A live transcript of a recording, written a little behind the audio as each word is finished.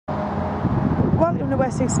welcome to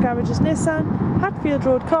Wessex Garages Nissan, Hadfield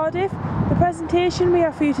Road, Cardiff. The presentation we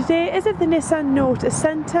have for you today is of the Nissan Note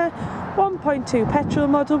Acenta 1.2 petrol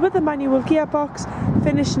model with a manual gearbox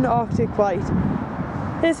finished in Arctic White.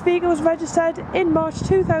 This vehicle was registered in March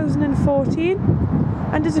 2014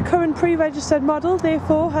 and is a current pre-registered model,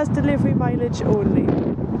 therefore has delivery mileage only.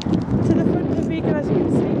 To the front of the vehicle, as you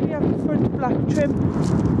can see, we have the front black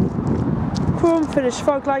trim, chrome finished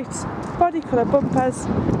fog lights, body colour bumpers,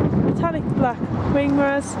 metallic black wing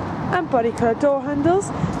mirrors and body colour door handles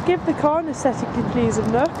give the car an aesthetically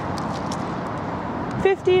pleasing look.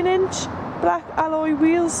 15-inch black alloy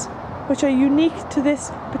wheels which are unique to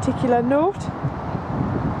this particular Note.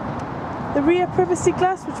 The rear privacy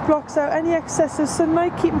glass which blocks out any excessive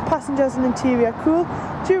sunlight, keeping passengers and interior cool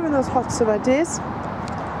during those hot summer days.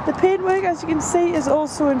 The paintwork, as you can see, is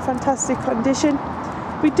also in fantastic condition.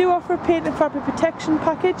 We do offer a paint and fabric protection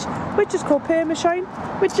package which is called Permashine,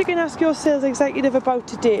 which you can ask your sales executive about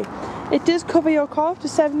today. It does cover your car up to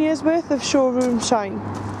 7 years worth of showroom shine.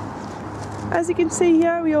 As you can see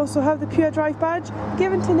here, we also have the Pure Drive badge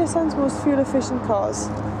given to Nissan's most fuel efficient cars.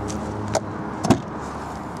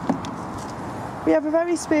 We have a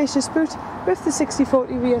very spacious boot with the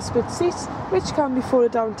 60/40 rear split seats which can be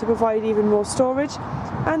folded down to provide even more storage,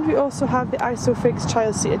 and we also have the ISOFIX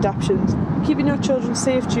child seat adaptations, keeping your children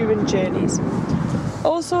safe during journeys.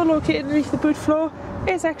 Also located underneath the boot floor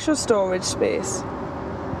is extra storage space.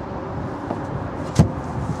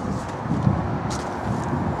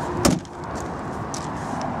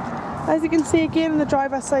 As you can see again on the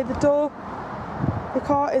driver's side of the door, the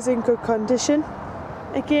car is in good condition,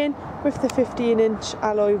 again with the 15-inch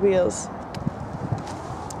alloy wheels.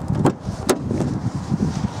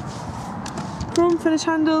 Chrome finish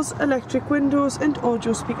handles, electric windows and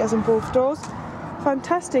audio speakers on both doors,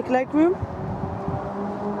 fantastic legroom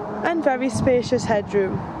and very spacious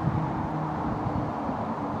headroom.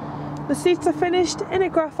 The seats are finished in a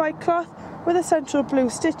graphite cloth with a central blue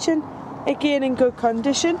stitching, again in good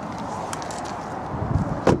condition.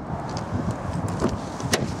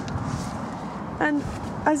 And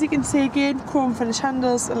as you can see again, chrome finish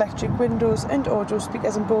handles, electric windows and audio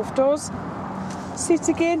speakers on both doors. Seats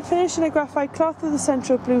again finished in a graphite cloth with a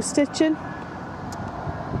central blue stitching.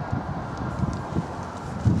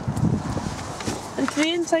 And to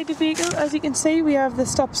the inside of the vehicle, as you can see, we have the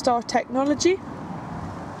stop-start technology.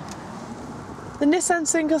 The Nissan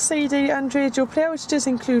single CD and radio player, which does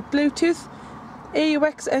include Bluetooth,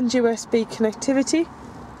 AUX and USB connectivity,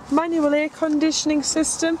 manual air conditioning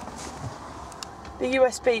system, the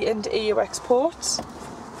USB and AUX ports,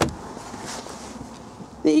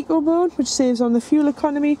 the Eco mode which saves on the fuel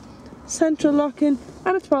economy, central locking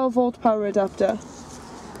and a 12-volt power adapter.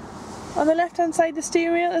 On the left hand side of the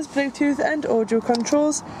steering wheel is Bluetooth and audio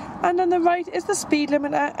controls, and on the right is the speed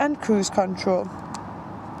limiter and cruise control.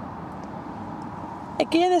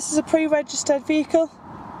 Again, this is a pre-registered vehicle,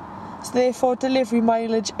 so therefore delivery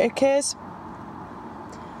mileage occurs.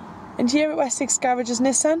 And here at Wessex Garages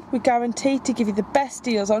Nissan, we guarantee to give you the best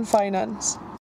deals on finance.